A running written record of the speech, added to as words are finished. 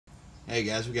Hey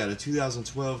guys, we got a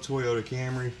 2012 Toyota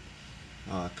Camry.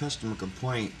 Customer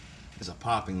complaint is a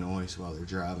popping noise while they're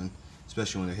driving,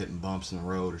 especially when they're hitting bumps in the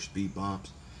road or speed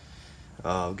bumps. We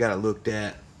got it looked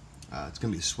at. It's going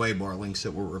to be the sway bar links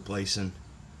that we're replacing.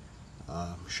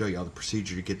 I'll show you all the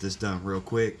procedure to get this done real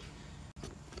quick.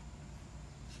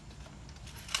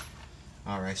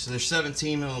 Alright, so they're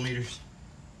 17 millimeters.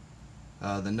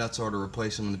 The nuts are to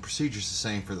replace them, and the procedure's the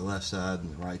same for the left side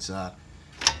and the right side.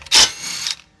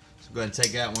 Go ahead and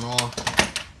take that one off.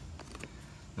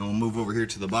 Then we'll move over here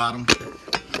to the bottom.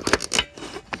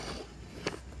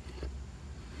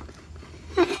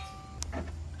 Alright,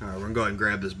 we're going to go ahead and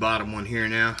grab this bottom one here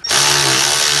now.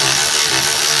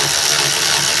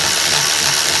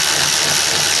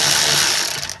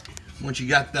 Once you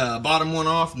got the bottom one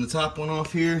off and the top one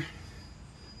off here,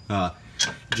 it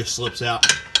just slips out.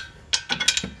 Go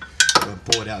ahead and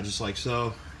pull it out just like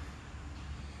so.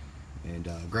 And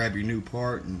grab your new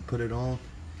part and put it on.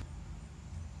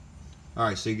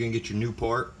 Alright, so you're going to get your new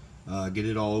part, get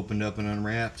it all opened up and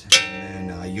unwrapped,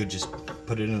 and you'll just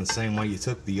put it in the same way you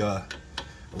took the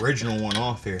original one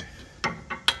off here.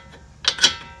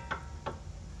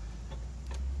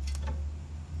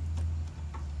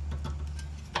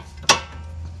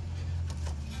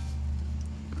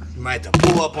 You might have to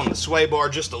pull up on the sway bar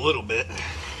just a little bit.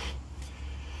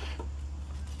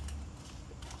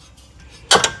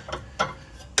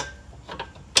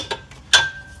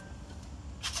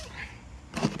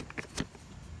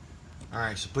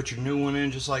 Alright, so put your new one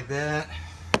in just like that.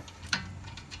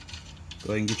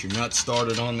 Go ahead and get your nuts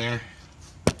started on there.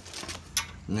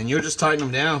 And then you'll just tighten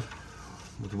them down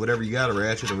with whatever you got, a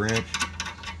ratchet, a wrench.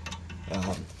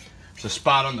 There's a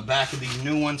spot on the back of these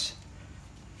new ones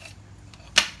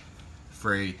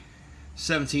for a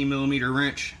 17 millimeter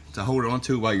wrench to hold on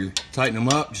to while you're tightening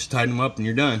them up. Just tighten them up and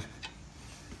you're done.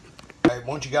 Alright,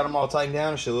 once you got them all tightened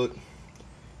down, it should look,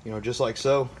 just like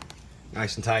so.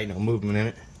 Nice and tight, no movement in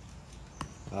it.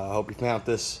 I hope you found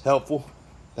this helpful.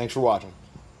 Thanks for watching.